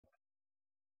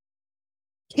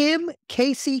Kim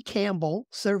Casey Campbell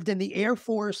served in the Air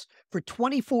Force for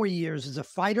 24 years as a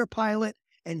fighter pilot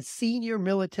and senior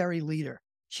military leader.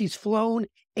 She's flown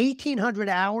 1,800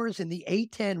 hours in the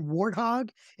A-10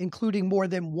 Warthog, including more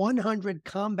than 100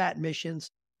 combat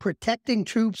missions, protecting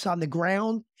troops on the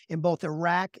ground in both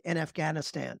Iraq and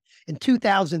Afghanistan. In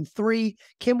 2003,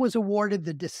 Kim was awarded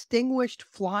the Distinguished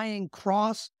Flying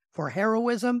Cross for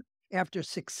heroism after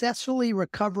successfully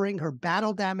recovering her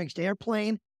battle-damaged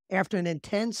airplane after an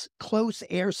intense close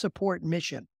air support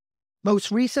mission.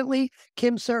 Most recently,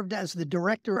 Kim served as the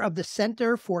director of the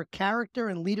Center for Character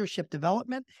and Leadership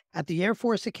Development at the Air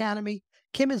Force Academy.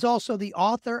 Kim is also the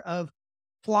author of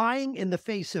Flying in the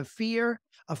Face of Fear,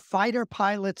 a fighter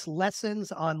pilot's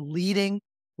lessons on leading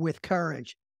with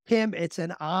courage. Kim, it's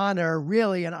an honor,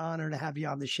 really an honor to have you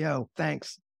on the show.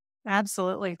 Thanks.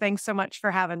 Absolutely. Thanks so much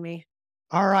for having me.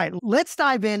 All right, let's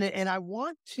dive in. And I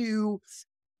want to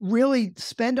really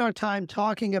spend our time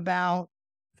talking about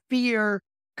fear,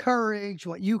 courage,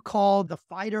 what you call the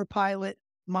fighter pilot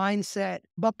mindset.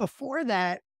 But before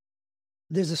that,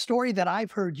 there's a story that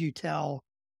I've heard you tell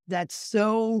that's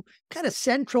so kind of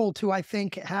central to, I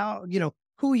think, how,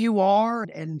 who you are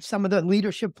and some of the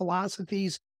leadership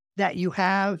philosophies that you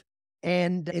have.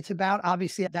 And it's about,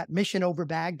 obviously, that mission over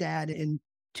Baghdad in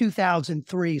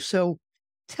 2003. So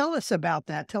tell us about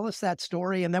that. Tell us that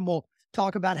story, and then we'll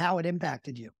talk about how it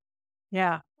impacted you.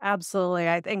 Yeah, absolutely.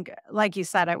 I think, like you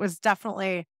said, it was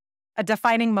definitely a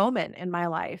defining moment in my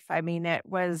life. I mean, it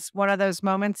was one of those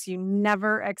moments you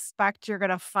never expect you're going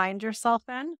to find yourself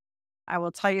in. I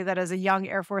will tell you that as a young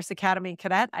Air Force Academy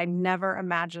cadet, I never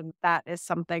imagined that is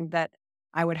something that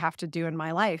I would have to do in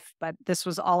my life. But this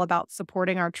was all about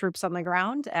supporting our troops on the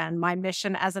ground. And my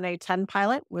mission as an A-10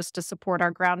 pilot was to support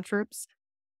our ground troops.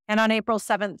 And on April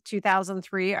 7th,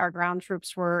 2003, our ground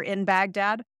troops were in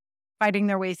Baghdad fighting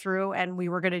their way through, and we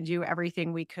were going to do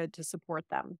everything we could to support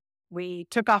them. We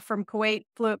took off from Kuwait,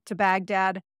 flew up to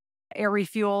Baghdad, air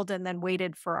refueled, and then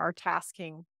waited for our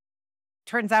tasking.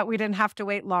 Turns out we didn't have to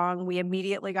wait long. We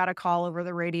immediately got a call over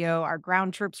the radio. Our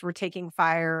ground troops were taking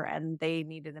fire, and they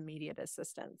needed immediate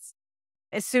assistance.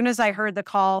 As soon as I heard the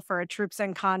call for a troops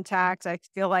in contact, I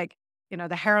feel like,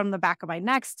 the hair on the back of my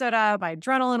neck stood up. My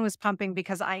adrenaline was pumping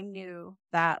because I knew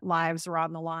that lives were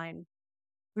on the line.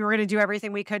 We were going to do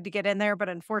everything we could to get in there, but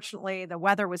unfortunately, the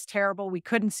weather was terrible. We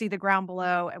couldn't see the ground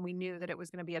below, and we knew that it was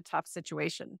going to be a tough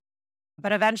situation.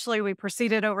 But eventually, we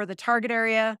proceeded over the target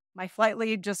area. My flight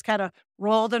lead just kind of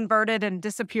rolled, inverted, and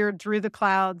disappeared through the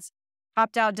clouds,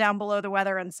 hopped out down below the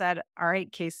weather and said, "All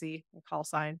right, Casey," a call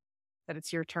sign, that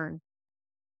it's your turn.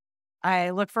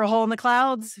 I looked for a hole in the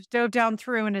clouds, dove down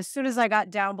through, and as soon as I got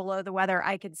down below the weather,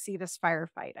 I could see this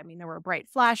firefight. I mean, there were bright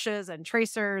flashes and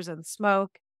tracers and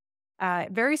smoke.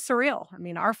 Very surreal. I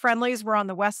mean, our friendlies were on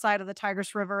the west side of the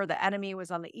Tigris River. The enemy was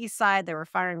on the east side. They were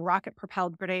firing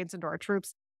rocket-propelled grenades into our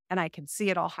troops, and I could see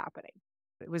it all happening.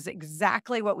 It was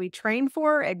exactly what we trained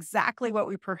for, exactly what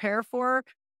we prepare for,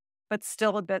 but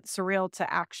still a bit surreal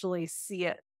to actually see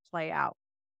it play out.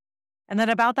 And then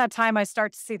about that time, I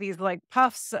start to see these like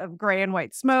puffs of gray and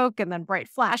white smoke, and then bright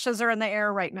flashes are in the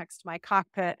air right next to my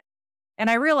cockpit. And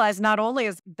I realized not only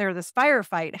is there this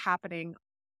firefight happening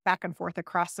back and forth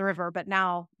across the river, but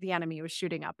now the enemy was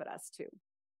shooting up at us too.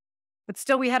 But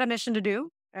still, we had a mission to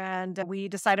do. And we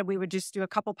decided we would just do a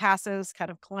couple passes,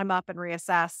 kind of climb up and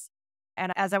reassess.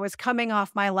 And as I was coming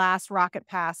off my last rocket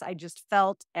pass, I just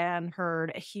felt and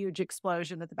heard a huge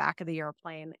explosion at the back of the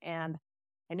airplane. And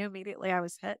I knew immediately I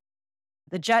was hit.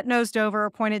 The jet nosed over,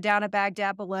 pointed down at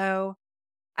Baghdad below.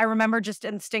 I remember just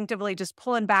instinctively just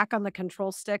pulling back on the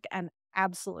control stick, and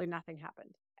absolutely nothing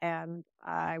happened. And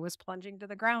I was plunging to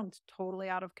the ground, totally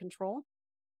out of control.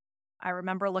 I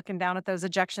remember looking down at those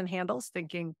ejection handles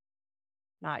thinking,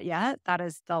 not yet. That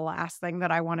is the last thing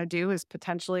that I want to do, is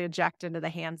potentially eject into the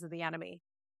hands of the enemy.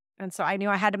 And so I knew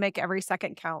I had to make every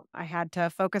second count. I had to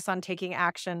focus on taking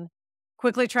action,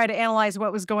 quickly try to analyze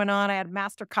what was going on. I had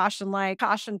master caution light,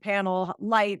 caution panel,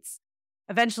 lights.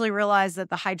 Eventually realized that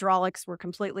the hydraulics were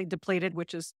completely depleted,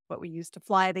 which is what we used to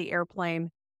fly the airplane.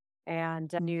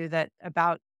 And knew that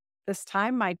about this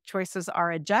time, my choices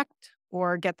are eject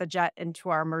or get the jet into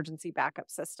our emergency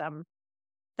backup system.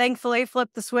 Thankfully,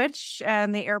 flipped the switch,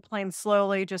 and the airplane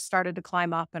slowly just started to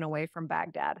climb up and away from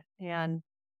Baghdad. And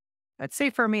I'd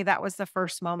say for me, that was the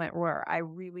first moment where I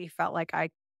really felt like I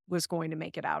was going to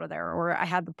make it out of there, or I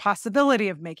had the possibility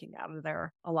of making it out of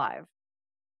there alive.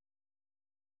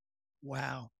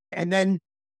 Wow. And then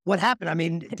what happened? I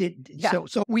mean, Yeah.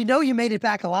 so we know you made it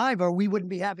back alive, or we wouldn't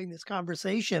be having this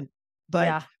conversation. But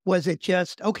Yeah. was it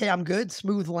just, okay, I'm good,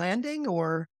 smooth landing,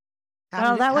 or?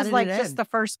 Well, that how was did it like just end? the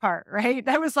first part, right?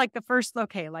 That was like the first,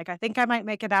 okay, like I think I might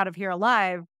make it out of here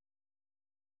alive,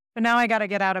 but now I got to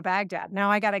get out of Baghdad. Now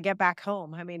I got to get back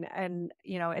home. I mean, and,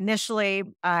 initially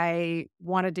I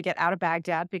wanted to get out of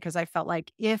Baghdad because I felt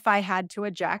like if I had to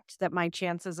eject, that my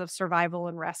chances of survival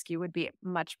and rescue would be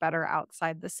much better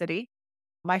outside the city.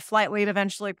 My flight lead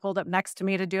eventually pulled up next to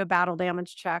me to do a battle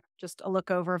damage check, just a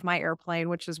look over of my airplane,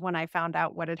 which is when I found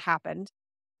out what had happened.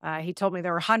 He told me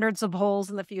there were hundreds of holes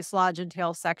in the fuselage and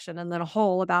tail section, and then a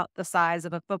hole about the size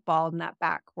of a football in that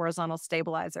back horizontal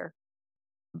stabilizer.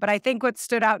 But I think what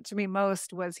stood out to me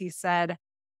most was he said,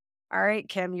 "All right,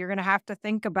 Kim, you're going to have to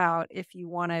think about if you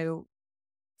want to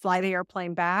fly the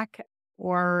airplane back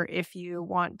or if you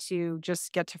want to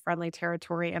just get to friendly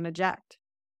territory and eject."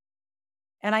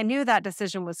 And I knew that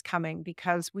decision was coming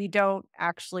because we don't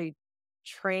actually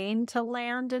train to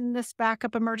land in this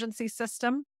backup emergency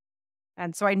system.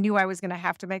 And so I knew I was going to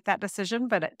have to make that decision.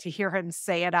 But to hear him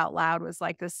say it out loud was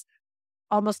like this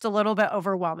almost a little bit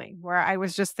overwhelming, where I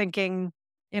was just thinking,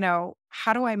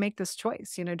 how do I make this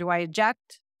choice? Do I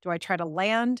eject? Do I try to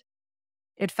land?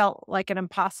 It felt like an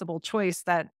impossible choice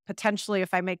that potentially,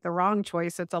 if I make the wrong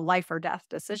choice, it's a life or death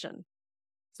decision.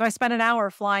 So I spent an hour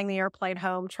flying the airplane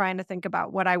home, trying to think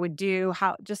about what I would do,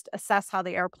 how just assess how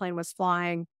the airplane was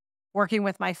flying, working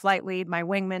with my flight lead, my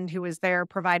wingman who was there,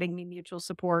 providing me mutual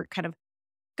support, kind of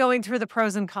going through the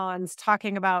pros and cons,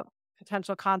 talking about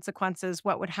potential consequences,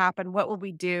 what would happen, what will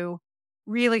we do,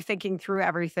 really thinking through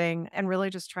everything and really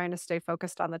just trying to stay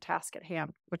focused on the task at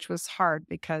hand, which was hard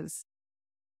because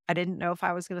I didn't know if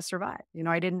I was going to survive.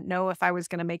 I didn't know if I was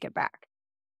going to make it back.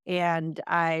 And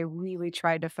I really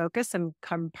tried to focus and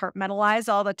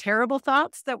compartmentalize all the terrible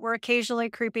thoughts that were occasionally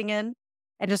creeping in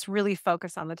and just really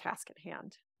focus on the task at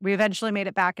hand. We eventually made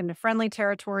it back into friendly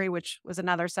territory, which was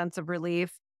another sense of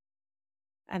relief.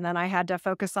 And then I had to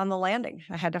focus on the landing.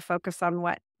 I had to focus on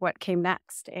what came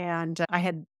next. And I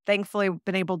had thankfully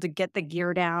been able to get the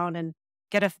gear down and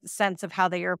get a sense of how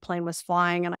the airplane was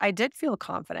flying. And I did feel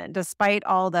confident despite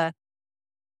all the,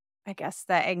 I guess,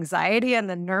 the anxiety and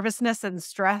the nervousness and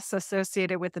stress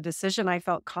associated with the decision. I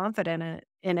felt confident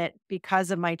in it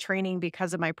because of my training,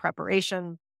 because of my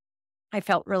preparation. I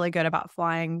felt really good about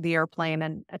flying the airplane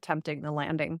and attempting the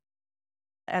landing.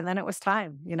 And then it was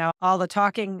time, all the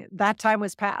talking, that time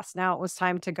was past. Now it was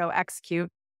time to go execute.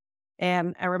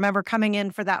 And I remember coming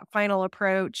in for that final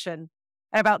approach and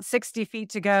at about 60 feet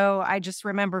to go, I just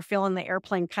remember feeling the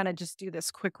airplane kind of just do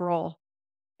this quick roll.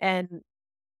 And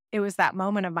it was that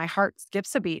moment of my heart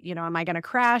skips a beat. Am I going to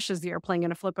crash? Is the airplane going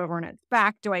to flip over on its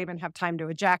back? Do I even have time to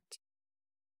eject?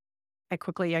 I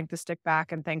quickly yanked the stick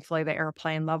back and thankfully the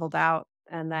airplane leveled out.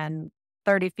 And then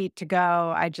 30 feet to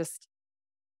go, I just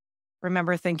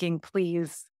remember thinking,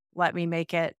 please let me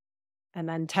make it. And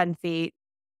then 10 feet,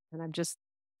 and I'm just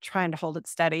trying to hold it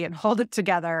steady and hold it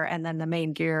together. And then the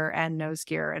main gear and nose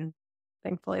gear. And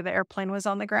thankfully the airplane was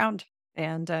on the ground.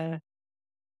 And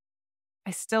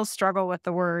I still struggle with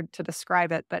the word to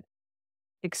describe it, but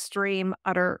extreme,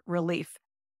 utter relief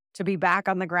to be back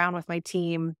on the ground with my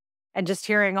team and just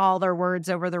hearing all their words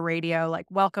over the radio, like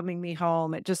welcoming me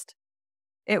home.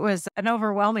 It was an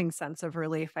overwhelming sense of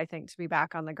relief, I think, to be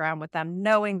back on the ground with them,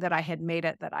 knowing that I had made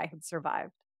it, that I had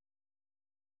survived.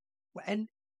 And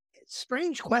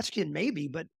strange question, maybe,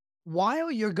 but while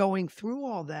you're going through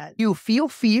all that, you feel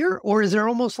fear, or is there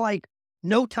almost like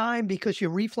no time because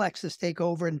your reflexes take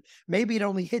over and maybe it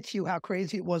only hits you how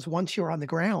crazy it was once you're on the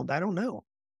ground? I don't know.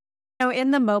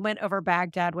 In the moment over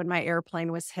Baghdad when my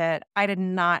airplane was hit, I did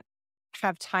not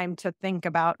have time to think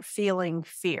about feeling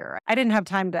fear. I didn't have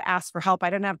time to ask for help. I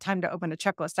didn't have time to open a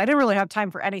checklist. I didn't really have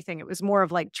time for anything. It was more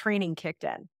of like training kicked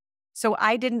in. So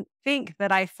I didn't think that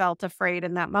I felt afraid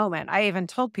in that moment. I even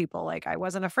told people like I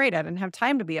wasn't afraid. I didn't have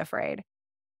time to be afraid.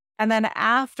 And then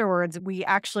afterwards, we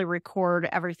actually record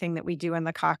everything that we do in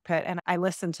the cockpit. And I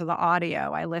listen to the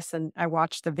audio. I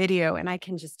watch the video, and I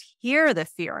can just hear the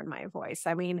fear in my voice.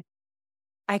 I mean,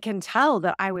 I can tell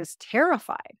that I was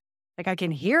terrified. Like I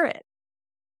can hear it.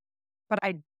 But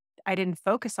I didn't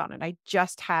focus on it. I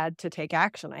just had to take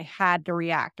action. I had to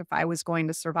react if I was going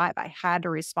to survive. I had to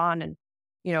respond and,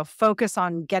 focus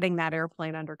on getting that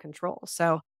airplane under control.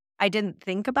 So I didn't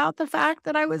think about the fact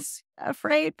that I was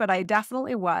afraid, but I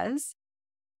definitely was.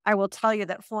 I will tell you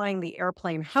that flying the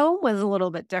airplane home was a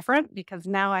little bit different because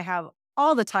now I have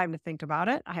all the time to think about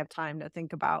it. I have time to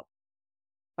think about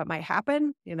what might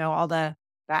happen, all the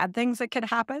bad things that could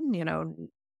happen,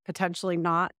 potentially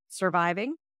not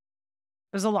surviving.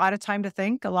 There's a lot of time to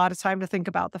think, about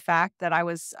the fact that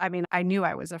I knew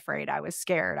I was afraid. I was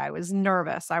scared. I was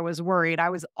nervous. I was worried. I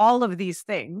was all of these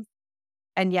things.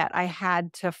 And yet I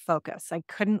had to focus. I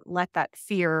couldn't let that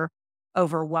fear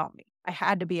overwhelm me. I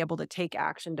had to be able to take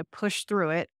action to push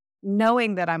through it,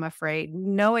 knowing that I'm afraid,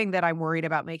 knowing that I'm worried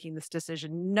about making this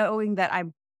decision, knowing that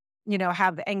I'm,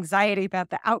 have the anxiety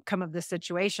about the outcome of the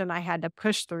situation. I had to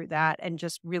push through that and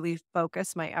just really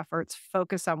focus my efforts,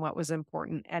 focus on what was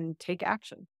important and take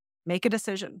action, make a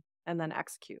decision, and then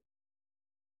execute.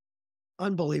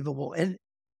 Unbelievable. And,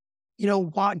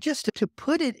 just to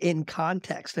put it in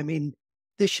context, I mean,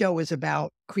 this show is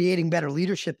about creating better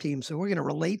leadership teams. So we're going to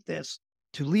relate this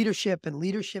to leadership and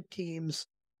leadership teams.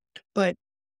 But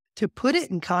to put it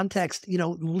in context,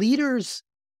 leaders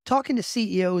talking to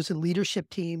CEOs and leadership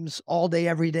teams all day,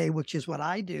 every day, which is what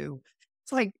I do.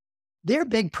 It's like their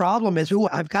big problem is, oh,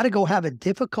 I've got to go have a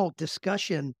difficult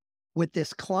discussion with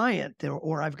this client,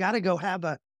 or I've got to go have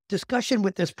a discussion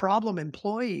with this problem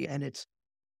employee, and it's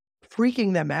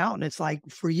freaking them out. And it's like,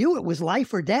 for you, it was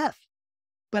life or death.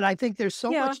 But I think there's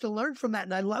so Yeah. much to learn from that.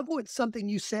 And I love what something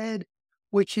you said,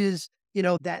 which is,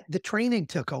 that the training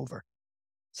took over.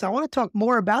 So I want to talk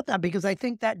more about that because I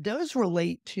think that does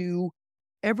relate to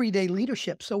everyday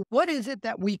leadership. So what is it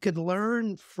that we could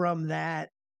learn from that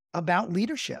about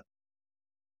leadership?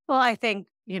 Well, I think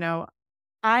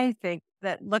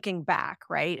that looking back,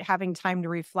 right, having time to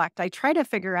reflect, I try to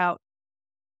figure out,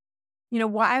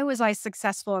 why was I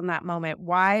successful in that moment?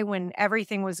 Why, when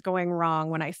everything was going wrong,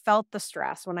 when I felt the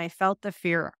stress, when I felt the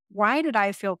fear, why did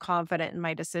I feel confident in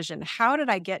my decision? How did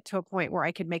I get to a point where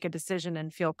I could make a decision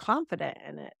and feel confident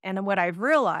in it? And what I've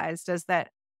realized is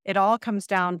that it all comes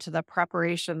down to the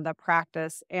preparation, the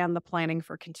practice, and the planning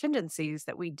for contingencies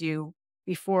that we do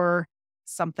before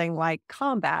something like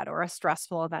combat or a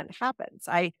stressful event happens.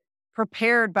 I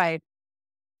prepared by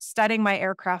studying my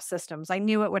aircraft systems. I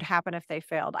knew what would happen if they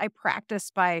failed. I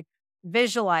practiced by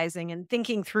visualizing and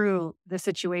thinking through the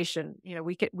situation.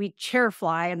 We chair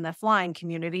fly in the flying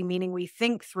community, meaning we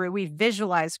think through, we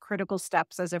visualize critical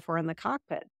steps as if we're in the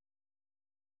cockpit.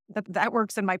 That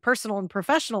works in my personal and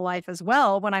professional life as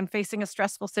well when I'm facing a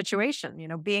stressful situation,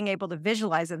 being able to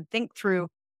visualize and think through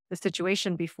the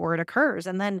situation before it occurs.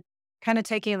 And then kind of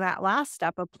taking that last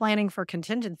step of planning for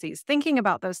contingencies, thinking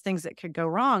about those things that could go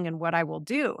wrong and what I will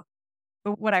do.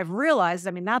 But what I've realized,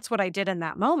 that's what I did in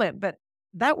that moment, but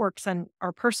that works in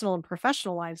our personal and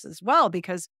professional lives as well,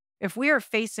 because if we are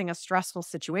facing a stressful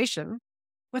situation,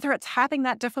 whether it's having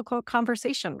that difficult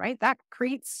conversation, right, that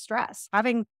creates stress.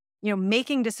 Having,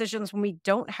 making decisions when we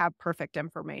don't have perfect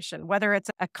information, whether it's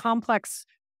a complex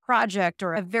project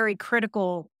or a very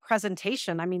critical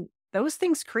presentation, those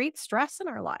things create stress in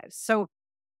our lives. So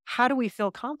how do we feel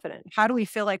confident? How do we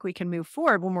feel like we can move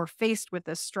forward when we're faced with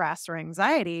this stress or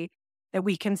anxiety that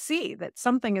we can see that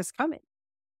something is coming?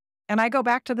 And I go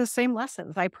back to the same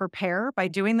lessons. I prepare by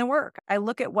doing the work. I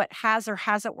look at what has or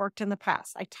hasn't worked in the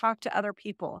past. I talk to other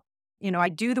people. I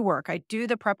do the work. I do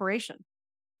the preparation.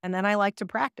 And then I like to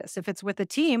practice. If it's with a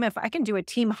team, if I can do a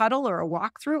team huddle or a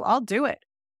walkthrough, I'll do it.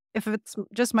 If it's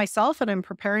just myself and I'm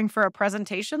preparing for a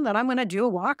presentation, then I'm going to do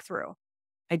a walkthrough.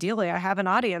 Ideally, I have an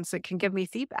audience that can give me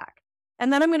feedback.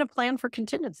 And then I'm going to plan for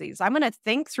contingencies. I'm going to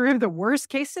think through the worst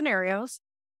case scenarios,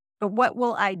 but what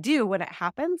will I do when it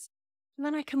happens? And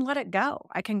then I can let it go.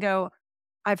 I can go,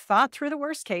 I've thought through the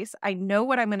worst case. I know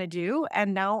what I'm going to do.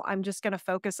 And now I'm just going to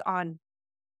focus on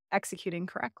executing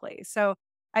correctly. So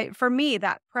for me,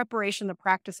 that preparation, the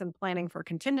practice and planning for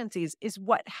contingencies is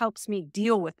what helps me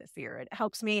deal with the fear. It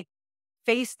helps me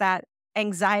face that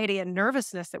anxiety and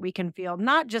nervousness that we can feel,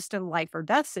 not just in life or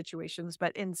death situations,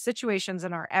 but in situations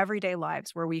in our everyday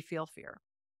lives where we feel fear.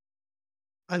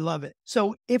 I love it.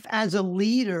 So if as a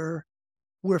leader,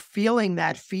 we're feeling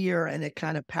that fear and it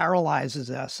kind of paralyzes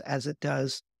us as it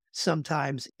does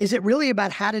sometimes, is it really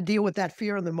about how to deal with that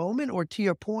fear in the moment? Or to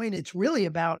your point, it's really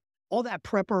about all that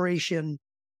preparation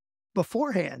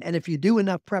beforehand. And if you do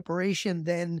enough preparation,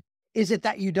 then is it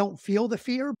that you don't feel the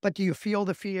fear, but do you feel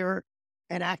the fear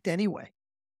and act anyway?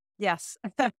 Yes,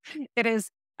 it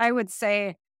is. I would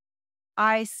say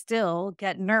I still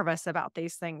get nervous about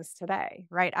these things today,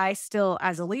 right? I still,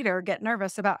 as a leader, get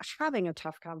nervous about having a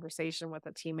tough conversation with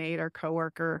a teammate or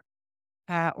coworker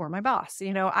or my boss.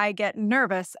 I get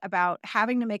nervous about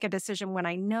having to make a decision when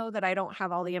I know that I don't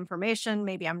have all the information.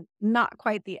 Maybe I'm not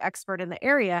quite the expert in the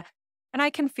area, and I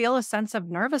can feel a sense of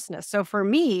nervousness. So for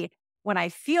me, when I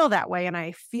feel that way and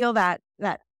I feel that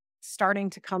starting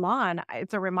to come on,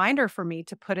 it's a reminder for me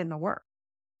to put in the work.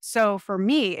 So for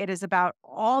me, it is about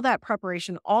all that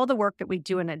preparation, all the work that we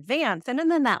do in advance. And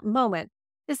then in that moment,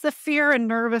 is the fear and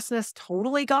nervousness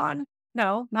totally gone?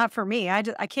 No, not for me. I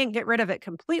can't get rid of it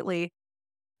completely.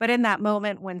 But in that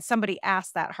moment, when somebody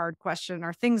asks that hard question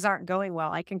or things aren't going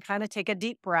well, I can kind of take a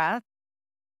deep breath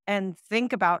and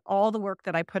think about all the work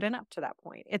that I put in up to that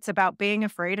point. It's about being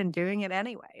afraid and doing it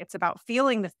anyway. It's about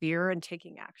feeling the fear and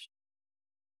taking action.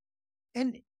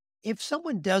 And if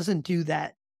someone doesn't do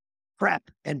that prep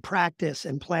and practice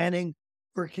and planning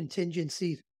for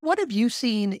contingencies, what have you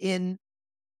seen in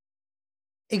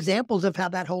examples of how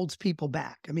that holds people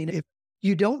back? I mean, if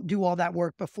you don't do all that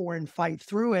work before and fight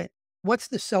through it, what's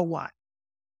the so what?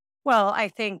 Well, I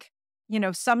think,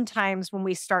 sometimes when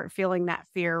we start feeling that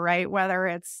fear, right? Whether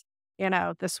it's,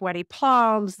 the sweaty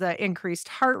palms, the increased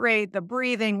heart rate, the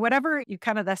breathing, whatever you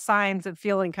kind of the signs of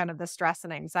feeling kind of the stress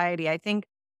and anxiety. I think,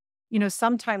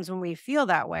 sometimes when we feel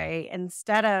that way,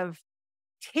 instead of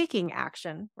taking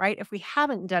action, right? If we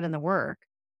haven't done the work,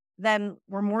 then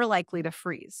we're more likely to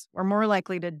freeze. We're more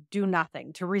likely to do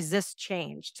nothing, to resist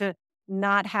change, to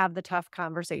not have the tough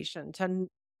conversation,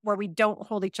 where we don't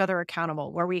hold each other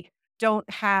accountable, where we don't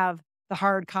have the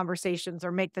hard conversations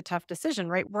or make the tough decision,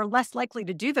 right? We're less likely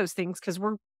to do those things because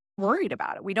we're worried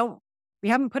about it. We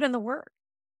haven't put in the work.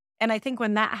 And I think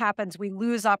when that happens, we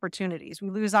lose opportunities. We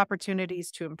lose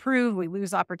opportunities to improve. We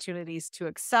lose opportunities to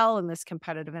excel in this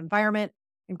competitive environment.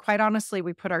 And quite honestly,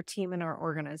 we put our team and our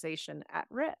organization at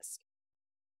risk.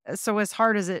 So as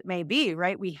hard as it may be,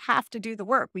 right, we have to do the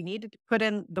work. We need to put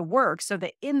in the work so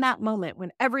that in that moment,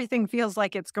 when everything feels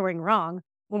like it's going wrong,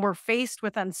 when we're faced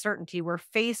with uncertainty, we're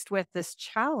faced with this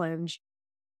challenge,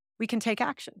 we can take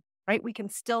action, right? We can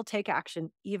still take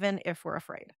action even if we're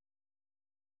afraid.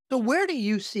 So, where do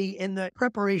you see in the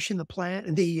preparation,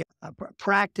 the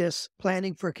practice,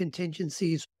 planning for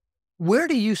contingencies, where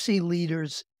do you see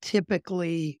leaders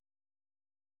typically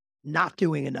not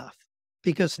doing enough?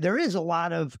 Because there is a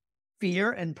lot of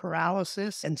fear and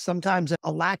paralysis, and sometimes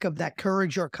a lack of that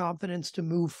courage or confidence to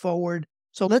move forward.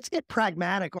 So let's get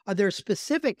pragmatic. Are there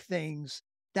specific things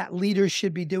that leaders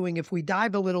should be doing if we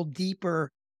dive a little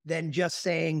deeper than just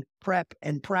saying prep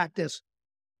and practice?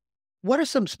 What are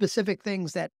some specific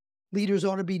things that leaders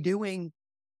ought to be doing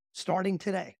starting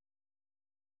today?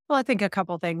 Well, I think a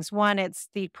couple things. One, it's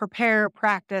the prepare,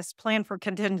 practice, plan for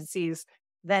contingencies,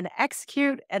 then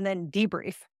execute, and then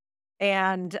debrief.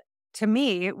 And to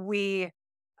me,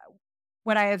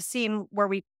 what I have seen where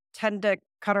we tend to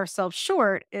cut ourselves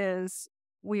short is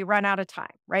we run out of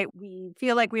time, right? We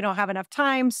feel like we don't have enough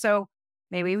time. So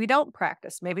maybe we don't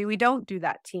practice. Maybe we don't do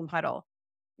that team huddle.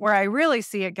 Where I really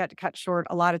see it get cut short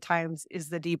a lot of times is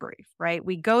the debrief, right?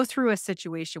 We go through a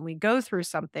situation, we go through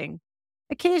something.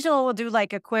 Occasionally we'll do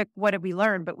like a quick, what did we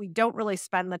learn? But we don't really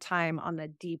spend the time on the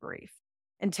debrief.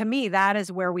 And to me, that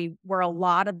is where a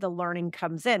lot of the learning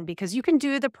comes in, because you can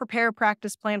do the prepare,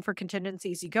 practice, plan for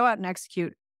contingencies. You go out and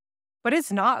execute, but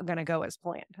it's not going to go as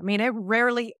planned. I mean, it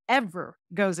rarely ever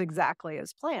goes exactly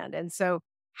as planned. And so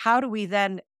how do we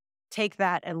then take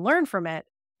that and learn from it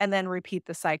and then repeat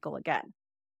the cycle again?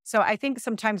 So I think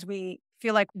sometimes we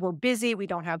feel like we're busy, we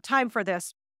don't have time for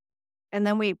this, and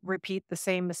then we repeat the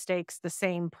same mistakes, the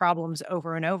same problems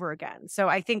over and over again. So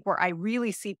I think where I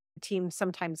really see teams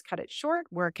sometimes cut it short,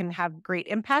 where it can have great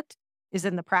impact, is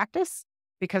in the practice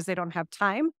because they don't have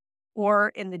time, or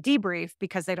in the debrief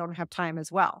because they don't have time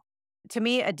as well. To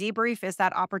me, a debrief is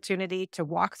that opportunity to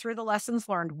walk through the lessons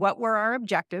learned. What were our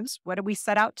objectives? What did we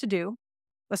set out to do?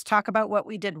 Let's talk about what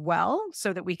we did well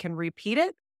so that we can repeat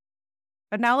it.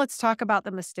 But now let's talk about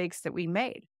the mistakes that we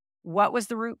made. What was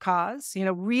the root cause?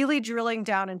 Really drilling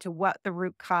down into what the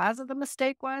root cause of the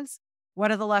mistake was.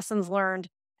 What are the lessons learned?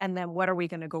 And then what are we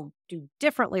going to go do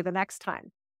differently the next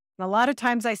time? And a lot of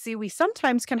times I see we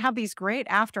sometimes can have these great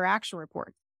after action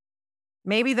reports.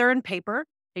 Maybe they're in paper,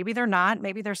 maybe they're not,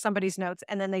 maybe they're somebody's notes,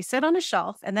 and then they sit on a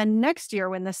shelf. And then next year,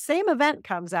 when the same event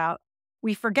comes out,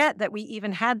 we forget that we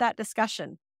even had that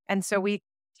discussion. And so we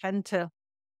tend to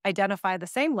identify the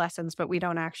same lessons, but we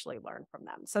don't actually learn from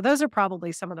them. So those are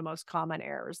probably some of the most common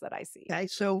errors that I see. Okay.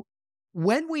 So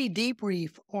when we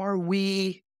debrief,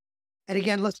 and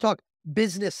again, let's talk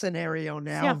business scenario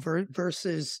now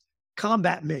versus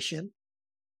combat mission,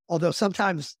 although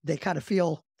sometimes they kind of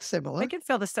feel similar. They can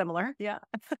feel the similar. Yeah.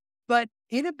 But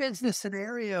in a business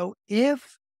scenario,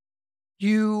 if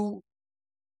you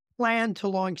plan to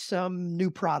launch some new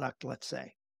product, let's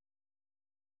say,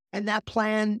 and that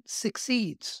plan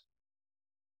succeeds,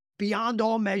 beyond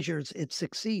all measures, it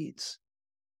succeeds.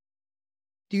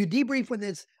 Do you debrief when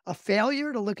there's a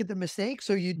failure to look at the mistakes,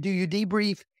 or do you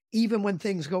debrief even when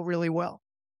things go really well?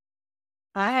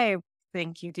 I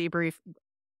think you debrief.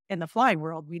 In the flying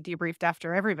world, we debriefed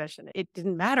after every mission. It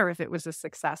didn't matter if it was a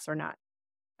success or not,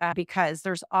 because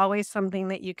there's always something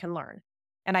that you can learn.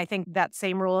 And I think that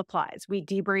same rule applies. We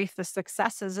debrief the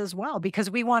successes as well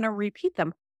because we want to repeat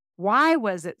them. Why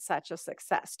was it such a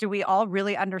success? Do we all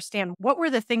really understand what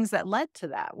were the things that led to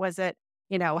that? Was it,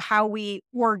 how we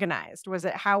organized? Was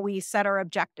it how we set our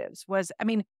objectives?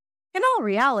 In all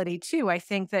reality, too, I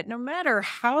think that no matter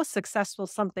how successful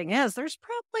something is, there's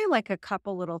probably like a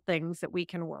couple little things that we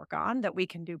can work on that we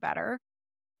can do better.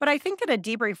 But I think at a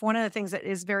debrief, one of the things that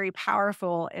is very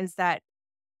powerful is that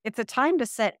it's a time to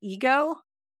set ego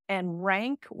and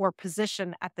rank or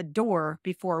position at the door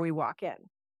before we walk in,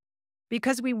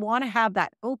 because we want to have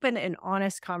that open and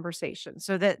honest conversation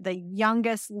so that the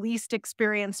youngest, least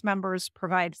experienced members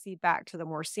provide feedback to the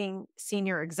more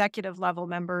senior executive level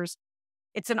members.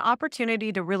 It's an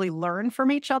opportunity to really learn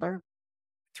from each other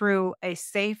through a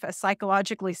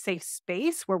psychologically safe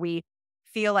space where we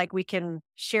feel like we can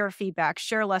share feedback,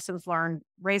 share lessons learned,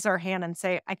 raise our hand and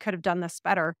say, I could have done this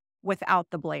better without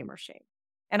the blame or shame.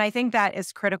 And I think that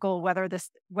is critical,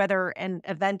 whether an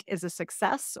event is a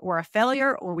success or a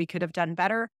failure, or we could have done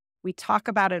better. We talk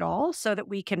about it all so that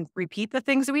we can repeat the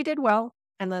things that we did well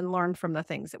and then learn from the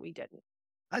things that we didn't.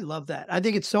 I love that. I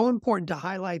think it's so important to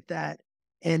highlight that.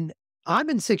 And I'm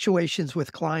in situations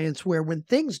with clients where when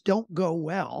things don't go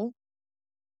well,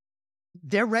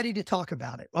 they're ready to talk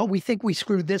about it. Oh, we think we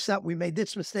screwed this up. We made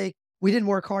this mistake. We didn't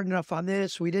work hard enough on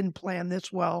this. We didn't plan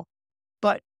this well.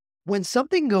 But when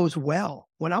something goes well,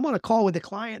 when I'm on a call with a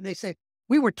client and they say,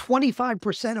 we were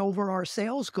 25% over our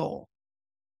sales goal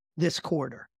this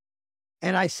quarter.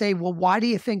 And I say, well, why do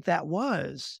you think that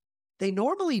was? They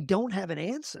normally don't have an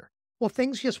answer. Well,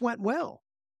 things just went well.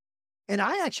 And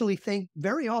I actually think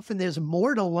very often there's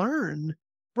more to learn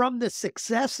from the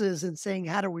successes and saying,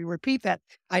 how do we repeat that?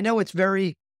 I know it's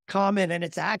very common and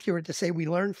it's accurate to say we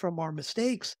learn from our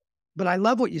mistakes, but I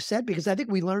love what you said because I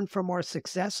think we learn from our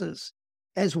successes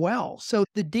as well. So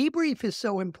the debrief is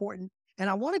so important. And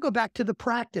I want to go back to the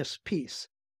practice piece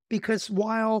because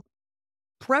while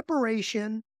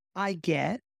preparation, I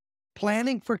get,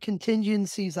 planning for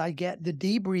contingencies, I get, the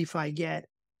debrief, I get,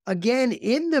 again,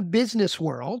 in the business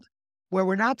world, where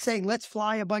we're not saying, let's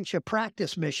fly a bunch of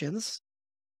practice missions.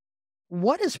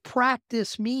 What does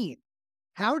practice mean?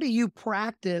 How do you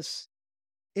practice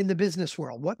in the business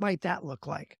world? What might that look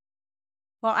like?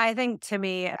 Well, I think to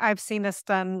me, I've seen this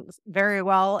done very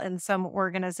well in some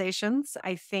organizations.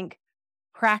 I think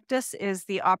practice is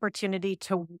the opportunity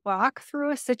to walk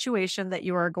through a situation that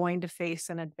you are going to face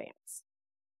in advance.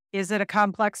 Is it a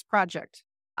complex project?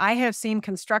 I have seen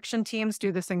construction teams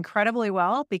do this incredibly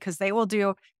well because they will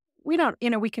do,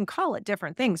 we can call it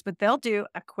different things, but they'll do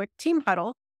a quick team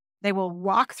huddle. They will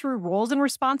walk through roles and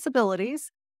responsibilities.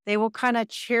 They will kind of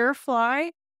chair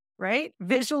fly, right?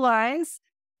 Visualize,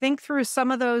 think through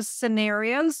some of those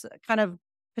scenarios, kind of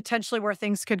potentially where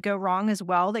things could go wrong as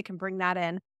well. They can bring that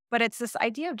in. But it's this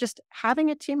idea of just having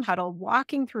a team huddle,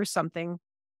 walking through something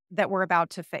that we're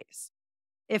about to face.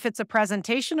 If it's a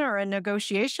presentation or a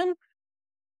negotiation,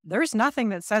 there's nothing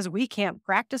that says we can't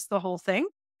practice the whole thing.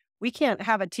 We can't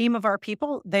have a team of our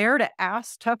people there to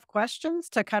ask tough questions,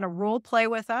 to kind of role play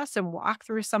with us and walk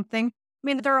through something. I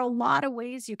mean, there are a lot of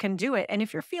ways you can do it. And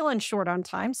if you're feeling short on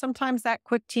time, sometimes that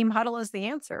quick team huddle is the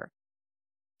answer.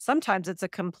 Sometimes it's a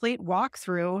complete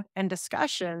walkthrough and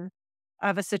discussion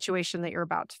of a situation that you're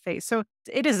about to face. So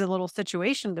it is a little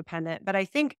situation dependent. But I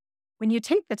think when you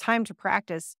take the time to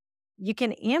practice, you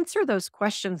can answer those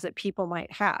questions that people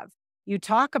might have. You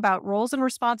talk about roles and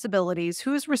responsibilities,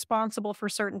 who's responsible for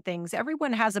certain things.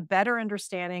 Everyone has a better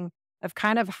understanding of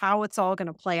kind of how it's all going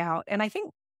to play out. And I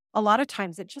think a lot of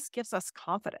times it just gives us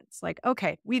confidence. Like,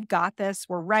 okay, we've got this.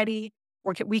 We're ready.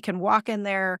 We can walk in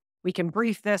there. We can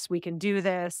brief this. We can do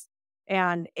this.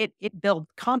 And it builds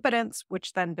competence,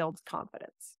 which then builds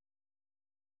confidence.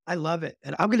 I love it.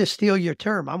 And I'm going to steal your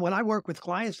term. When I work with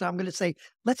clients, I'm going to say,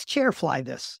 let's chair fly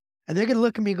this. And they're going to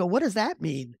look at me and go, what does that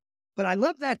mean? But I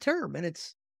love that term. And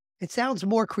it sounds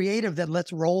more creative than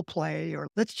let's role play or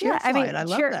let's chair fly it. I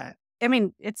love that. I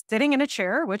mean, it's sitting in a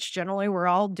chair, which generally we're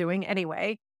all doing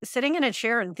anyway. Sitting in a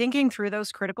chair and thinking through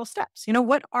those critical steps.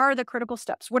 What are the critical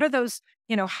steps? What are those,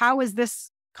 how is this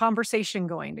conversation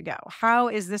going to go? How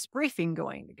is this briefing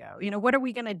going to go? What are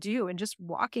we going to do? And just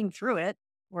walking through it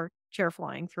or chair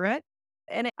flying through it.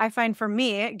 And I find for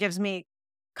me, it gives me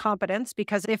competence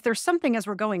because if there's something as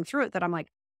we're going through it that I'm like,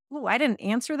 oh, I didn't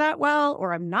answer that well,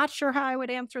 or I'm not sure how I would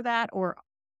answer that, or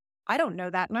I don't know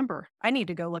that number. I need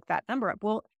to go look that number up.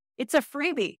 Well, it's a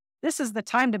freebie. This is the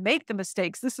time to make the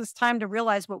mistakes. This is time to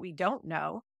realize what we don't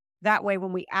know. That way,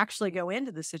 when we actually go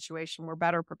into the situation, we're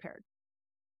better prepared.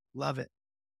 Love it.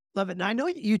 Love it. And I know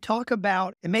you talk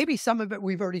about, and maybe some of it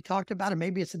we've already talked about, and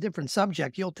maybe it's a different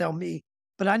subject. You'll tell me.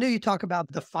 But I know you talk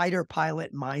about the fighter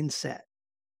pilot mindset.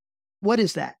 What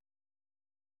is that?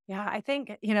 Yeah, I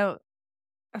think,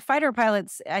 fighter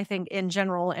pilots, I think in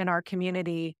general in our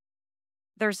community,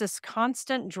 there's this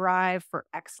constant drive for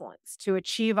excellence to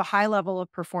achieve a high level of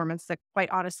performance that quite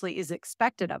honestly is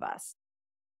expected of us.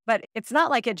 But it's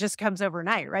not like it just comes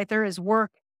overnight, right? There is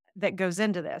work that goes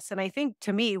into this. And I think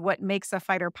to me, what makes a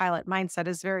fighter pilot mindset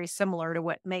is very similar to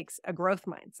what makes a growth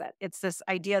mindset. It's this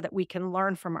idea that we can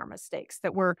learn from our mistakes,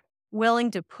 that we're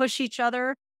willing to push each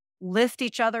other, lift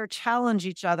each other, challenge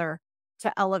each other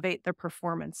to elevate the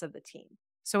performance of the team.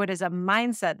 So it is a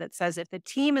mindset that says if the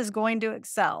team is going to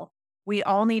excel, we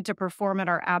all need to perform at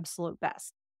our absolute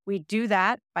best. We do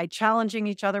that by challenging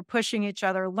each other, pushing each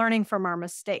other, learning from our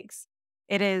mistakes.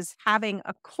 It is having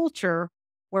a culture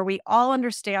where we all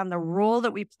understand the role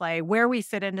that we play, where we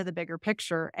fit into the bigger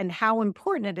picture, and how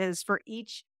important it is for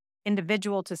each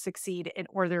individual to succeed in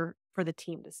order for the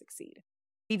team to succeed.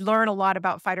 We learn a lot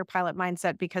about fighter pilot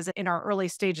mindset because in our early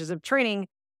stages of training,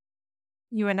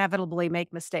 you inevitably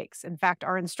make mistakes. In fact,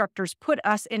 our instructors put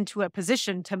us into a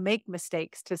position to make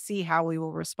mistakes to see how we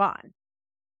will respond.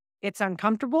 It's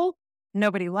uncomfortable.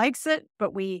 Nobody likes it,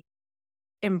 but we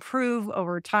improve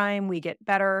over time. We get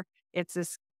better. It's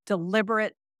this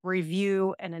deliberate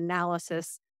review and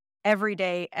analysis every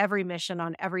day, every mission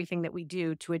on everything that we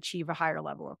do to achieve a higher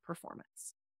level of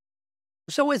performance.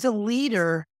 So as a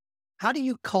leader, how do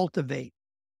you cultivate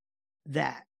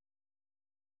that?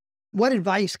 What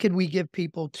advice can we give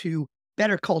people to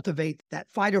better cultivate that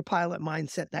fighter pilot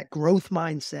mindset, that growth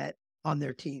mindset on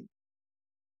their team?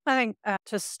 I think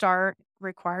to start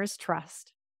requires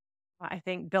trust. I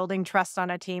think building trust on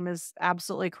a team is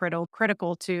absolutely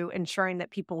critical to ensuring that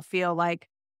people feel like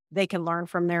they can learn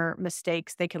from their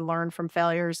mistakes, they can learn from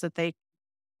failures,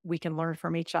 we can learn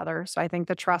from each other. So I think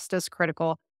the trust is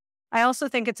critical. I also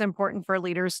think it's important for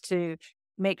leaders to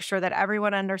make sure that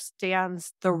everyone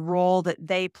understands the role that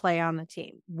they play on the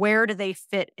team. Where do they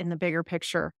fit in the bigger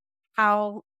picture?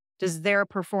 How does their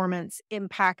performance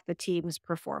impact the team's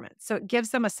performance? So it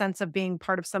gives them a sense of being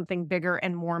part of something bigger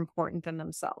and more important than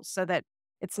themselves, so that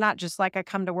it's not just like I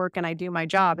come to work and I do my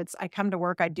job. It's I come to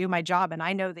work, I do my job, and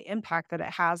I know the impact that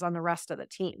it has on the rest of the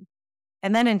team.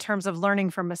 And then in terms of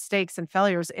learning from mistakes and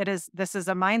failures, this is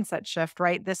a mindset shift,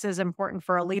 right? This is important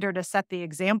for a leader to set the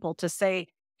example, to say,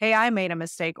 hey, I made a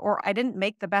mistake, or I didn't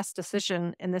make the best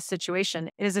decision in this situation.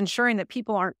 It is ensuring that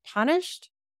people aren't punished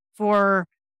for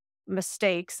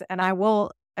mistakes. And I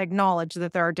will acknowledge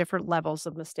that there are different levels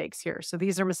of mistakes here. So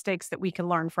these are mistakes that we can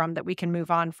learn from, that we can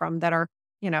move on from, that are,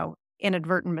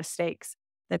 inadvertent mistakes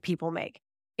that people make.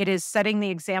 It is setting the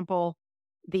example,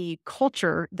 the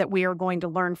culture that we are going to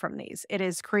learn from these. It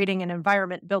is creating an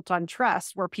environment built on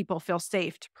trust where people feel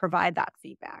safe to provide that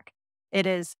feedback. It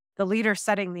is the leader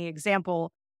setting the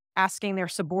example, asking their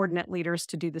subordinate leaders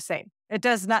to do the same. It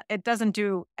doesn't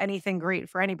do anything great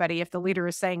for anybody if the leader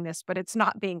is saying this, but it's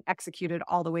not being executed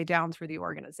all the way down through the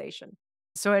organization.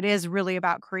 So it is really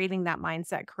about creating that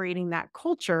mindset, creating that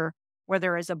culture where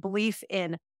there is a belief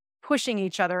in pushing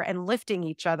each other and lifting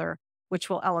each other, which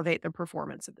will elevate the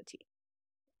performance of the team.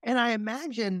 And I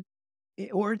imagine,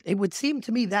 or it would seem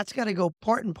to me, that's got to go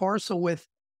part and parcel with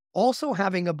also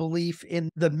having a belief in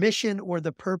the mission or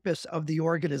the purpose of the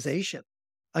organization.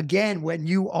 Again, when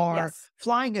you are Yes.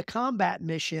 flying a combat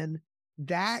mission,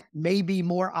 that may be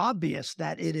more obvious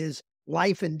that it is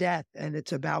life and death, and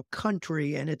it's about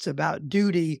country, and it's about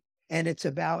duty, and it's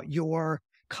about your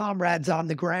comrades on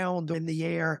the ground, in the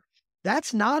air.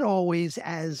 That's not always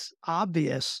as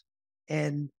obvious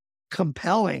and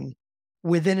compelling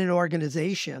within an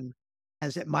organization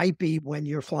as it might be when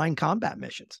you're flying combat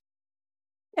missions.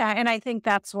 Yeah, and I think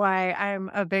that's why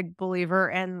I'm a big believer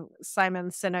in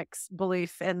Simon Sinek's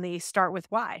belief in the start with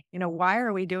why. Why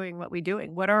are we doing what we're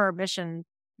doing? What are our mission,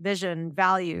 vision,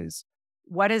 values?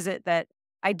 What is it that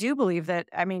I do believe that,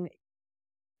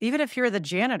 even if you're the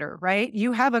janitor, right?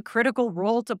 You have a critical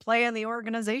role to play in the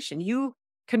organization. You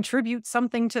contribute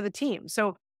something to the team.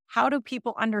 So how do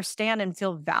people understand and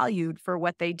feel valued for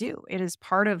what they do? It is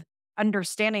part of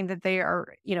understanding that they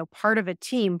are, part of a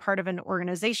team, part of an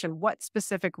organization. What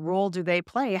specific role do they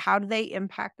play? How do they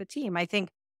impact the team? I think,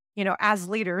 as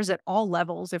leaders at all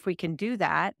levels, if we can do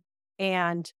that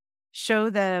and show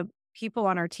the people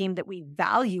on our team that we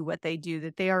value what they do,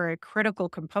 that they are a critical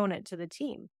component to the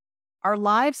team. Our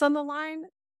lives on the line?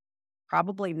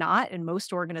 Probably not in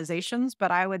most organizations,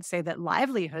 but I would say that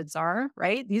livelihoods are,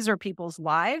 right? These are people's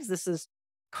lives. This is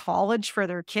college for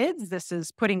their kids. This is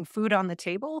putting food on the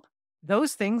table.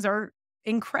 Those things are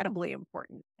incredibly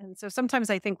important. And so sometimes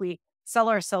I think we sell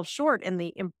ourselves short in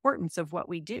the importance of what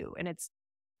we do. And it's,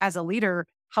 as a leader,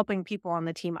 helping people on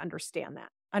the team understand that,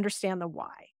 understand the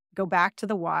why. Go back to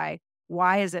the why.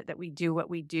 Why is it that we do what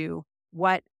we do?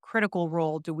 What critical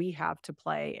role do we have to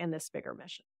play in this bigger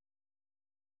mission?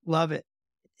 Love it.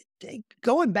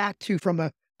 Going back to from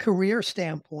a career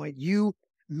standpoint, you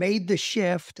made the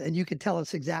shift, and you can tell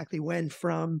us exactly when,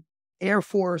 from Air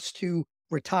Force to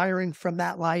retiring from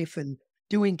that life and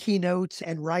doing keynotes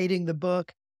and writing the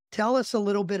book. Tell us a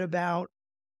little bit about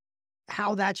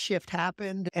how that shift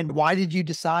happened and why did you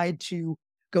decide to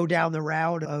go down the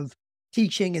route of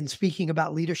teaching and speaking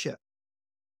about leadership?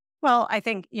 Well, I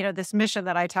think, this mission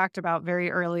that I talked about very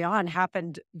early on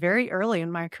happened very early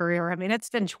in my career. I mean, it's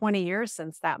been 20 years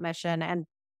since that mission, and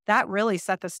that really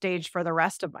set the stage for the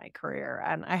rest of my career.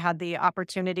 And I had the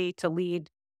opportunity to lead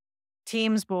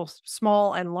teams, both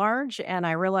small and large. And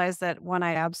I realized that one,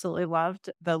 I absolutely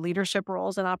loved the leadership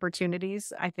roles and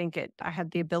opportunities. I had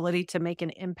the ability to make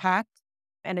an impact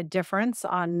and a difference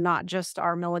on not just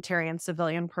our military and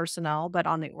civilian personnel, but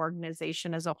on the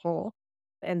organization as a whole.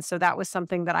 And so that was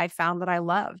something that I found that I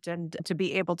loved. And to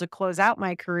be able to close out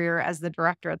my career as the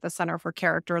director at the Center for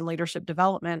Character and Leadership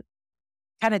Development,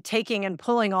 kind of taking and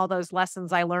pulling all those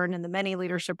lessons I learned in the many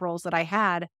leadership roles that I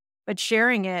had, but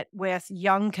sharing it with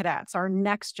young cadets, our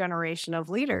next generation of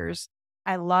leaders.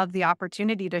 I love the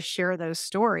opportunity to share those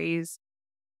stories,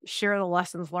 share the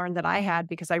lessons learned that I had,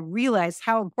 because I realized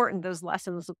how important those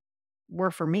lessons were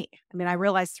for me. I mean, I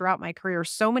realized throughout my career,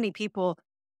 so many people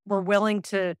were willing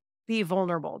to be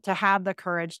vulnerable, to have the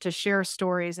courage to share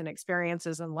stories and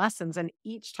experiences and lessons. And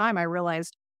each time I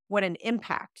realized what an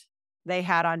impact they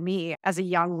had on me as a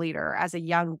young leader, as a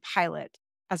young pilot,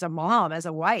 as a mom, as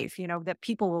a wife, that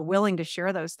people were willing to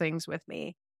share those things with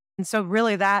me. And so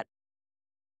really that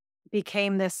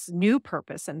became this new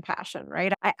purpose and passion,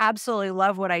 right? I absolutely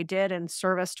love what I did in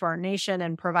service to our nation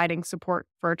and providing support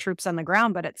for our troops on the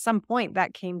ground. But at some point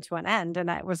that came to an end, and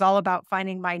it was all about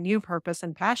finding my new purpose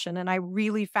and passion. And I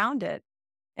really found it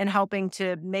in helping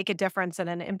to make a difference and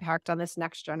an impact on this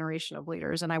next generation of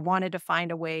leaders. And I wanted to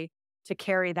find a way to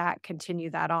carry that, continue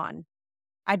that on.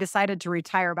 I decided to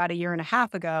retire about a year and a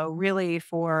half ago, really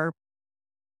for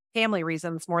family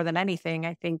reasons more than anything.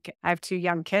 I think I have two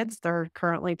young kids. They're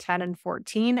currently 10 and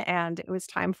 14, and it was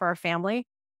time for our family.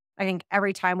 I think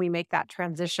every time we make that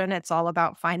transition, it's all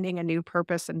about finding a new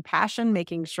purpose and passion,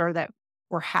 making sure that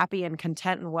we're happy and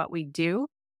content in what we do.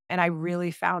 And I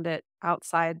really found it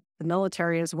outside the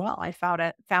military as well. I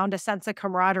found a sense of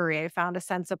camaraderie. I found a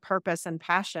sense of purpose and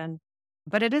passion.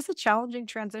 But it is a challenging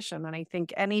transition. And I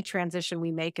think any transition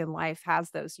we make in life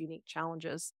has those unique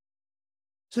challenges.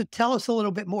 So tell us a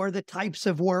little bit more of the types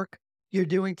of work you're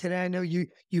doing today. I know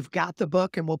you've got the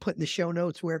book, and we'll put in the show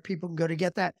notes where people can go to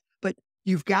get that. But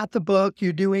you've got the book,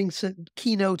 you're doing some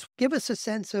keynotes. Give us a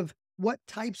sense of what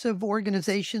types of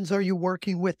organizations are you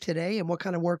working with today, and what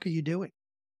kind of work are you doing?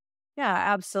 Yeah,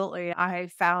 absolutely. I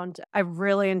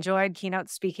really enjoyed keynote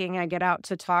speaking. I get out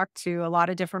to talk to a lot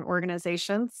of different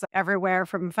organizations everywhere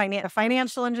from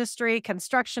financial industry,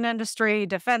 construction industry,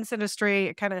 defense industry.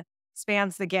 It kind of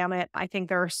spans the gamut. I think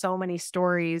there are so many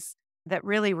stories that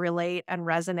really relate and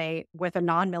resonate with a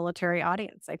non-military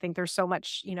audience. I think there's so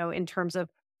much, in terms of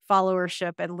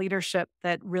followership and leadership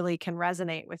that really can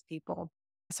resonate with people.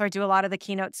 So I do a lot of the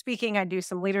keynote speaking. I do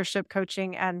some leadership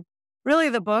coaching, and really,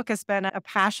 the book has been a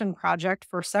passion project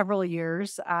for several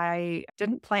years. I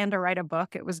didn't plan to write a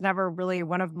book. It was never really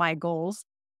one of my goals.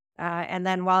 And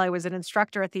then while I was an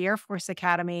instructor at the Air Force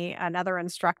Academy, another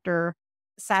instructor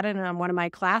sat in on one of my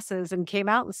classes and came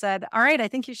out and said, "All right, I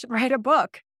think you should write a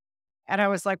book." And I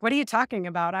was like, "What are you talking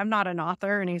about? I'm not an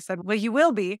author." And he said, "Well, you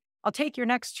will be. I'll take your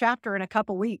next chapter in a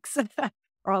couple weeks,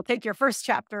 or I'll take your first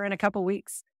chapter in a couple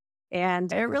weeks."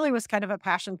 And it really was kind of a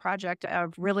passion project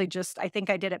of really just, I think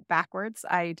I did it backwards.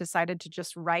 I decided to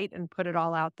just write and put it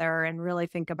all out there and really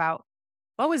think about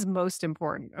what was most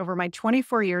important over my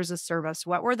 24 years of service.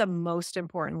 What were the most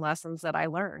important lessons that I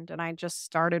learned? And I just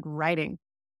started writing,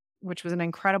 which was an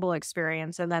incredible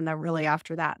experience. And then really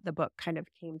after that, the book kind of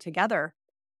came together.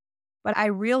 But I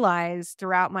realized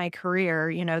throughout my career,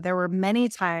 there were many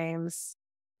times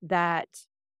that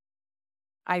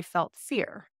I felt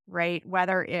fear, right?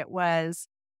 Whether it was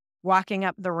walking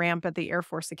up the ramp at the Air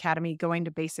Force Academy, going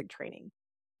to basic training,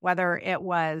 whether it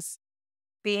was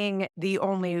being the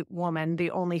only woman,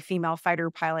 the only female fighter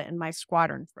pilot in my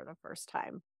squadron for the first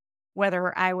time,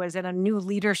 whether I was in a new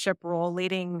leadership role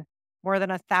leading more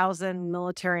than 1,000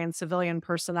 military and civilian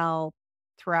personnel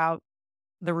throughout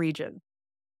the region,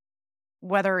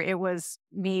 whether it was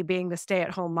me being the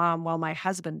stay-at-home mom while my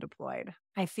husband deployed.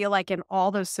 I feel like in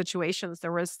all those situations,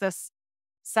 there was this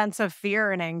sense of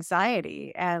fear and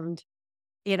anxiety. And,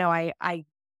 I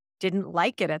didn't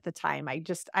like it at the time.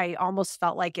 I almost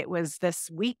felt like it was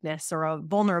this weakness or a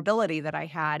vulnerability that I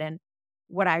had. And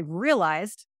what I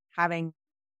realized, having,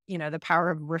 the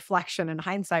power of reflection and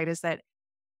hindsight, is that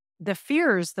the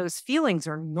fears, those feelings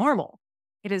are normal.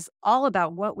 It is all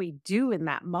about what we do in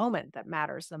that moment that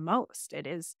matters the most. It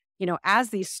is, as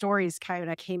these stories kind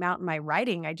of came out in my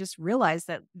writing, I just realized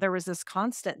that there was this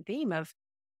constant theme of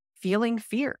feeling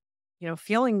fear,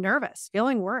 feeling nervous,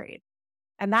 feeling worried.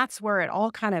 And that's where it all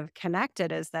kind of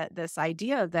connected, is that this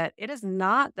idea that it is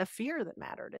not the fear that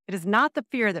mattered. It is not the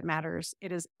fear that matters.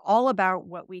 It is all about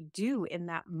what we do in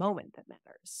that moment that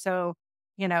matters. So,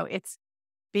 it's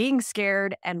being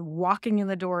scared and walking in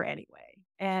the door anyway.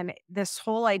 And this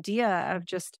whole idea of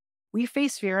just, we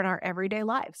face fear in our everyday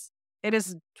lives. It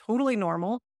is totally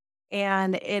normal.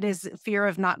 And it is fear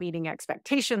of not meeting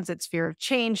expectations. It's fear of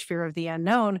change, fear of the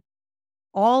unknown.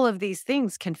 All of these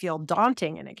things can feel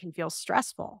daunting and it can feel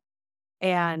stressful.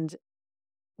 And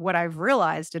what I've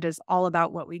realized, it is all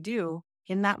about what we do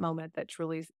in that moment that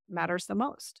truly matters the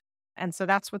most. And so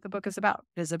that's what the book is about.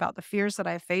 It is about the fears that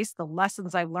I faced, the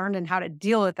lessons I've learned, and how to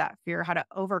deal with that fear, how to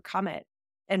overcome it,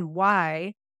 and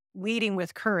why leading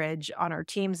with courage on our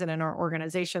teams and in our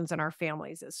organizations and our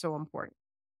families is so important.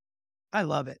 I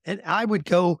love it. And I would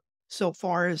go so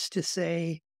far as to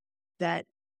say that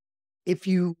if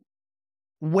you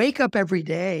wake up every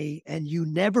day and you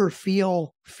never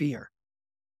feel fear,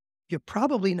 you're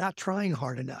probably not trying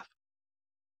hard enough.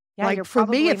 Yeah, Like you're for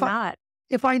me, probably not.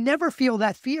 if I never feel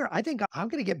that fear, I think I'm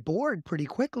going to get bored pretty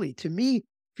quickly. To me,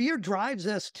 fear drives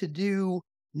us to do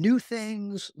new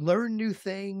things, learn new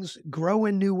things, grow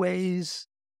in new ways.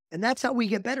 And that's how we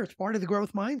get better. It's part of the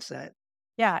growth mindset.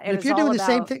 Yeah, And if you're doing the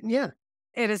same thing, yeah,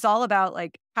 it is all about,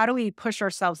 like, how do we push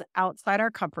ourselves outside our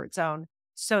comfort zone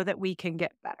so that we can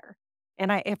get better?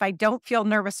 And if I don't feel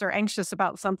nervous or anxious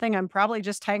about something, I'm probably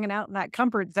just hanging out in that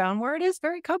comfort zone where it is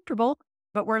very comfortable,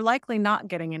 but we're likely not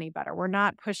getting any better. We're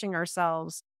not pushing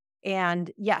ourselves.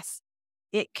 And yes,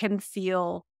 it can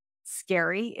feel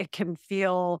scary.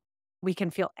 We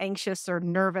can feel anxious or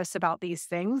nervous about these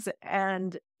things.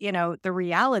 And, the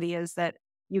reality is that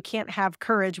you can't have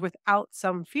courage without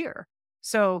some fear.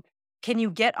 So can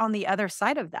you get on the other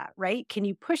side of that, right? Can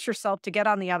you push yourself to get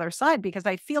on the other side? Because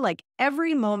I feel like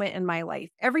every moment in my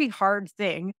life, every hard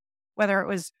thing, whether it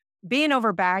was being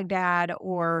over Baghdad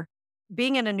or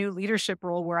being in a new leadership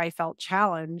role where I felt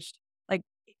challenged, like,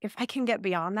 if I can get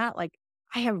beyond that, like,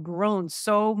 I have grown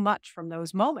so much from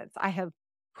those moments. I have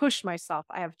pushed myself,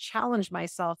 I have challenged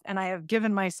myself, and I have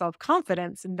given myself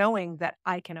confidence knowing that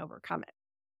I can overcome it.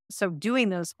 So doing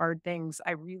those hard things,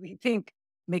 I really think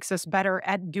makes us better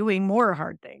at doing more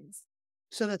hard things.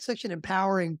 so that's such an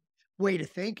empowering way to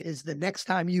think, is the next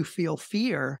time you feel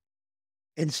fear,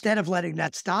 instead of letting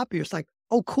that stop you, it's like,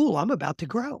 oh, cool, I'm about to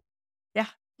grow. Yeah.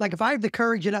 Like if I have the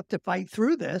courage enough to fight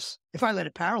through this, if I let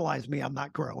it paralyze me, I'm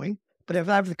not growing. But if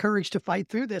I have the courage to fight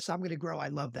through this, I'm going to grow. I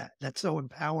love that. That's so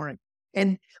empowering.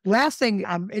 And last thing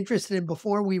I'm interested in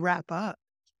before we wrap up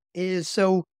is,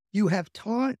 so you have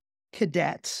taught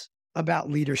cadets about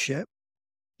leadership.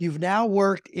 You've now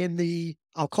worked in the,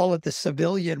 I'll call it the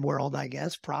civilian world, I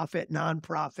guess, profit,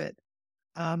 nonprofit.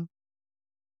 Um,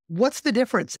 what's the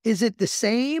difference? Is it the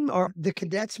same? Or the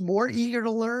cadets more eager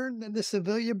to learn than the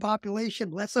civilian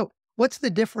population? Less so. What's the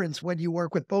difference when you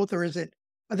work with both? Or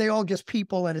are they all just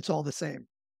people and it's all the same?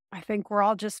 I think we're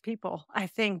all just people. I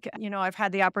think, I've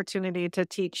had the opportunity to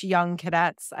teach young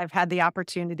cadets. I've had the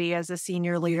opportunity as a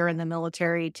senior leader in the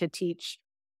military to teach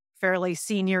fairly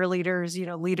senior leaders,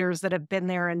 leaders that have been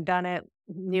there and done it,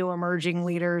 new emerging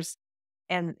leaders.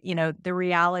 And, the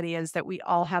reality is that we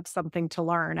all have something to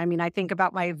learn. I mean, I think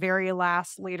about my very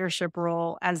last leadership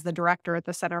role as the director at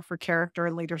the Center for Character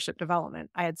and Leadership Development.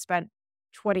 I had spent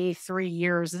 23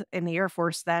 years in the Air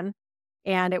Force then.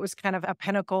 And it was kind of a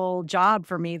pinnacle job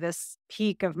for me, this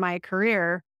peak of my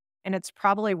career. And it's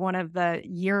probably one of the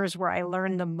years where I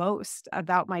learned the most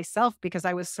about myself, because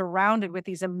I was surrounded with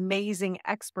these amazing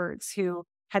experts who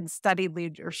had studied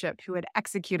leadership, who had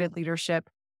executed leadership,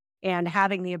 and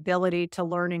having the ability to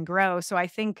learn and grow. So I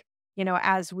think,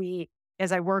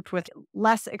 as I worked with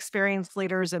less experienced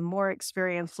leaders and more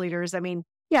experienced leaders, I mean,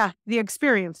 yeah, the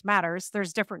experience matters.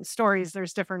 There's different stories,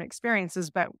 there's different experiences,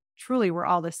 but truly we're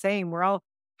all the same. We're all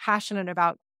passionate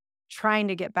about trying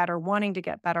to get better, wanting to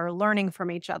get better, learning from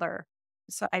each other.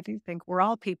 So I do think we're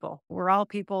all people. We're all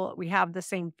people. We have the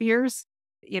same fears.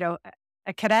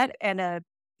 A cadet and a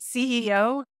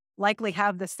CEO likely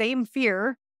have the same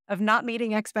fear of not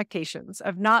meeting expectations,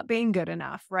 of not being good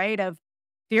enough, right? Of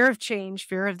fear of change,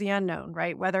 fear of the unknown,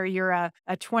 right? Whether you're a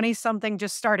 20-something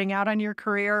just starting out on your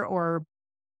career or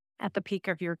at the peak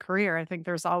of your career, I think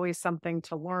there's always something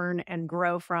to learn and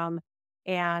grow from.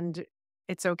 And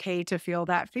it's okay to feel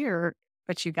that fear,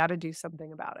 but you got to do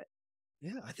something about it.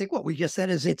 Yeah, I think what we just said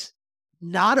is it's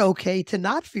not okay to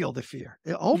not feel the fear,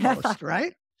 almost,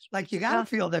 right? Like you got to Yeah.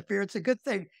 feel that fear. It's a good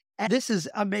thing. And this is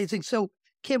amazing. So,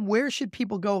 Kim, where should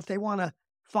people go if they want to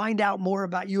find out more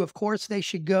about you? Of course, they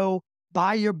should go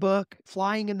buy your book,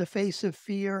 Flying in the Face of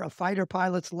Fear, A Fighter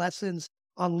Pilot's Lessons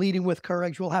on Leading with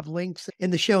Courage. We'll have links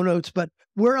in the show notes, but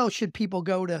where else should people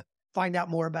go to find out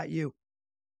more about you?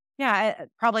 Yeah,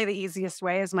 probably the easiest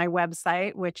way is my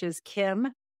website, which is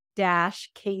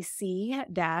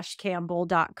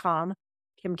kim-kc-campbell.com.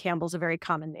 Kim Campbell's a very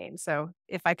common name. So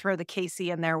if I throw the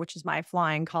KC in there, which is my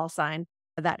flying call sign,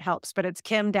 that helps. But it's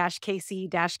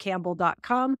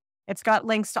kim-kc-campbell.com. It's got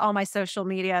links to all my social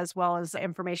media as well as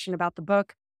information about the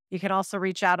book. You can also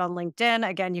reach out on LinkedIn.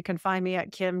 Again, you can find me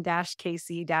at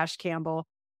kim-kc-campbell.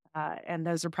 And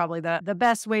those are probably the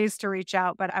best ways to reach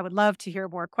out. But I would love to hear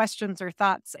more questions or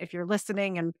thoughts. If you're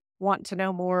listening and want to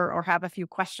know more or have a few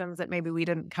questions that maybe we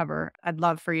didn't cover, I'd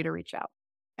love for you to reach out.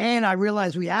 And I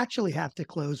realize we actually have to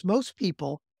close. Most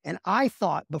people, and I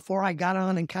thought before I got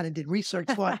on and kind of did research,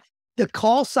 thought the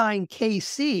call sign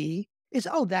KC is,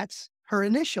 oh, that's her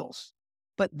initials.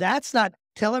 But that's not,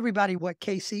 tell everybody what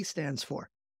KC stands for.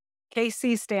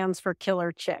 KC stands for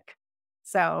Killer Chick.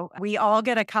 So we all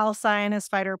get a call sign as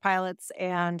fighter pilots,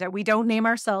 and we don't name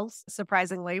ourselves.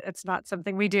 Surprisingly, it's not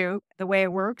something we do. The way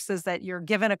it works is that you're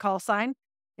given a call sign.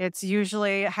 It's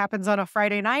usually happens on a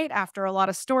Friday night after a lot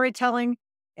of storytelling,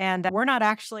 and we're not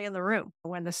actually in the room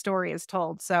when the story is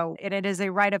told. So it is a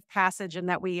rite of passage in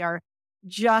that we are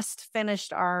just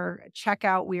finished our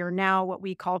checkout. We are now what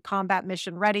we call combat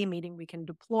mission ready, meaning we can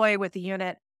deploy with the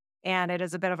unit. And it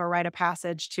is a bit of a rite of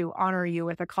passage to honor you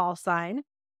with a call sign.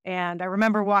 And I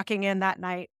remember walking in that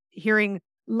night, hearing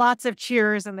lots of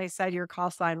cheers, and they said, your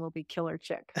call sign will be Killer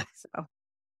Chick. So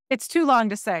it's too long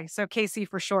to say. So KC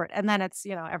for short. And then it's,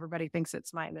 everybody thinks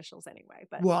it's my initials anyway.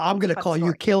 But well, I'm going to call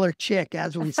you Killer Chick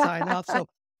as we sign off. So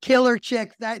Killer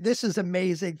Chick, this is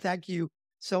amazing. Thank you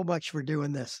so much for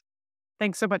doing this.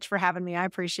 Thanks so much for having me. I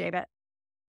appreciate it.